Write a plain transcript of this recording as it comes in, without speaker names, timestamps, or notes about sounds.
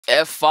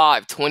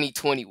F5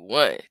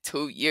 2021,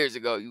 2 years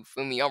ago. You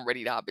feel me? I'm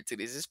ready to hop into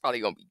this. It's probably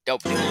gonna be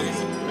dope. Go,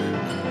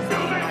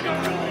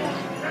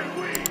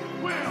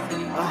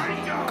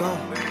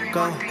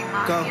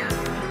 go.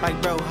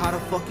 Like, bro, how the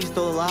fuck he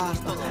still alive?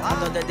 I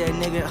thought that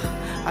nigga,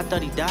 I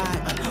thought he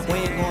died. We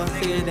ain't gonna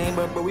say his name,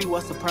 but we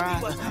was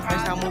surprised.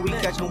 Next time when we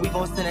catch him, we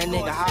gon' send that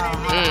nigga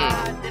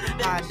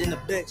hide in the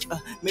bitch.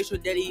 Make sure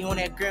that he on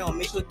that ground,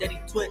 make sure that he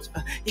twitch.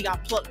 He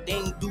got plucked, they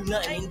ain't do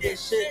nothing, ain't did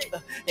shit.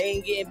 They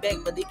ain't getting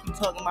back, but they keep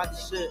talking about the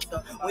shit.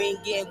 We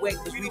ain't getting whacked,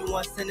 cause we the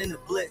ones sending the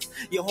blitz.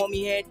 Your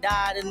homie had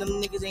died, and them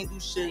niggas ain't do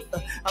shit.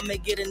 I'ma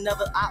get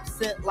another op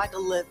sent like a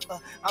lift.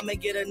 I'ma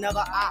get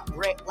another op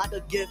wrecked like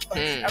a gift.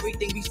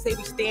 Everything we say,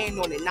 we stand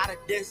on it, not a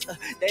diss.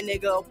 That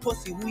nigga a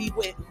pussy, who he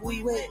with?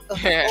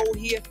 Oh,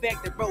 he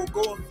affected, bro,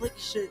 go and flick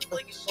shit.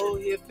 Oh,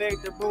 he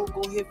affected, bro,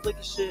 go here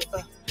flicking shit.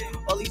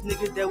 All these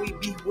niggas that we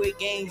beat with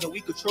games and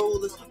we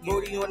controllers.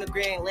 Brody on the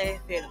grand laugh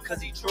at him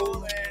cause he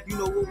trolling. You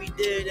know what we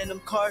did and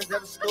them cars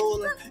that was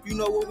stolen. You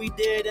know what we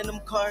did and them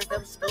cars that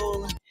was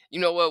stolen. You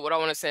know what I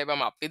want to say about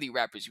my Philly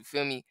rappers, you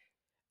feel me?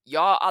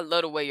 Y'all, I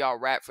love the way y'all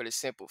rap for the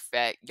simple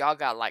fact. Y'all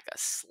got like a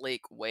slick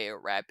way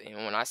of rapping.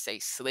 And when I say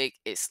slick,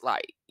 it's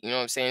like, you know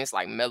what I'm saying? It's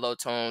like mellow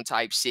tone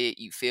type shit,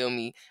 you feel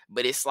me?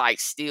 But it's like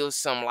still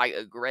some like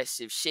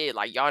aggressive shit.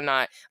 Like y'all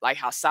not like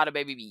how Sada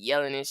Baby be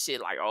yelling and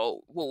shit like,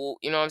 oh, whoa,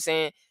 you know what I'm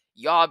saying?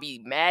 Y'all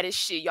be mad as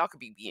shit. Y'all could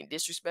be being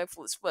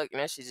disrespectful as fuck. And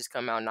that shit just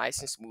come out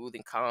nice and smooth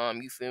and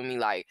calm. You feel me?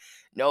 Like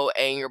no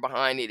anger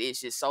behind it.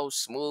 It's just so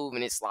smooth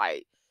and it's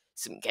like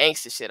some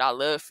gangster shit. I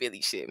love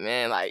Philly shit,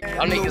 man. Like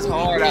y'all niggas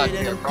hard out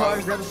there, bro.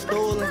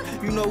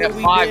 That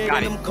F5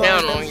 got it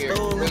down on here.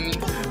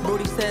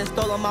 Brody said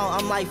stole him out.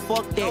 I'm like,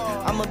 fuck that.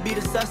 I'ma be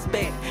the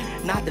suspect.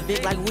 Not the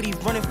Vic, like what he's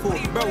running for.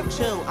 Bro,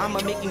 chill. I'ma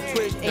make him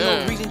twitch. Ain't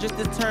no reason just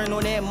to turn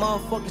on that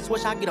motherfucking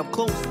switch. I get up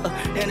close.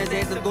 Then his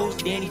ass a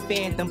ghost, Danny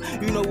Phantom.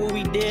 You know what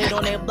we did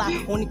on that block,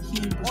 on the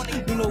keyboard.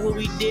 You know what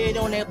we did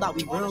on that block,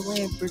 we real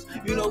lampers.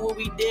 You know what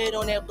we did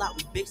on that block,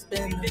 we big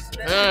spenders.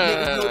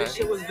 Niggas know this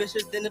shit was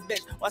vicious than the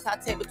bitch. Once I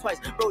tap it twice,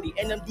 Brody,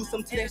 and them do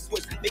some to that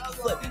switch. Make you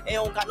flip, and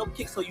don't got no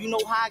kick, so you know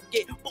how I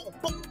get. Boom,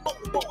 boom,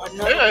 boom, boom.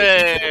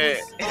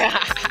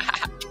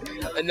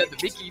 Another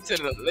Vicky to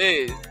the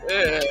list.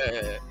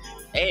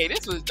 Hey,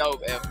 this was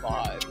dope,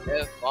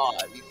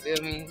 F5, you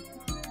feel me?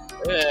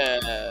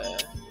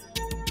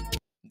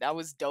 That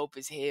was dope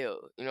as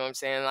hell, you know what I'm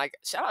saying? Like,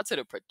 shout out to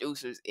the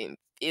producers in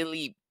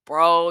Philly,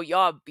 bro.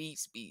 Y'all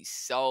beats be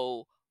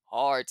so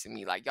hard to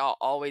me. Like, y'all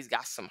always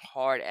got some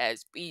hard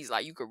ass beats.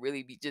 Like, you could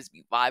really be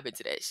vibing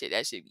to that shit.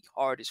 That shit be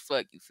hard as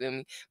fuck, you feel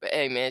me? But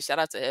hey, man, shout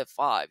out to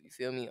F5, you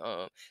feel me?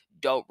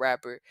 Dope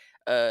rapper.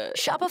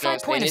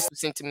 Shopify point this was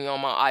sent to me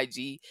on my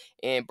IG,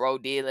 and bro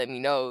did let me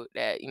know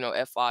that, you know,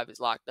 F5 is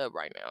locked up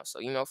right now. So,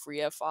 you know, free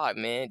F5,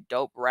 man.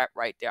 Dope rap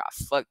right there. I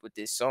fucked with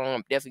this song.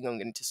 I'm definitely gonna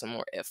get into some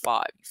more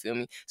F5, you feel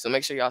me? So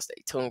make sure y'all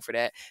stay tuned for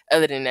that.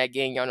 Other than that,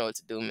 gang, y'all know what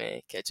to do,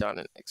 man. Catch y'all in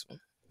the next one.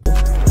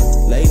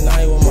 Late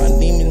night when my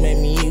demons made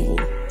me evil.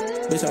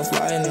 Bitch, I'm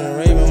flying in a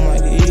raven, I'm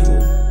like an eagle.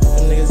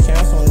 Them niggas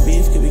cancel on the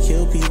beef, could we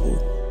kill people?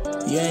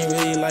 You ain't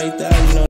really like that, you know.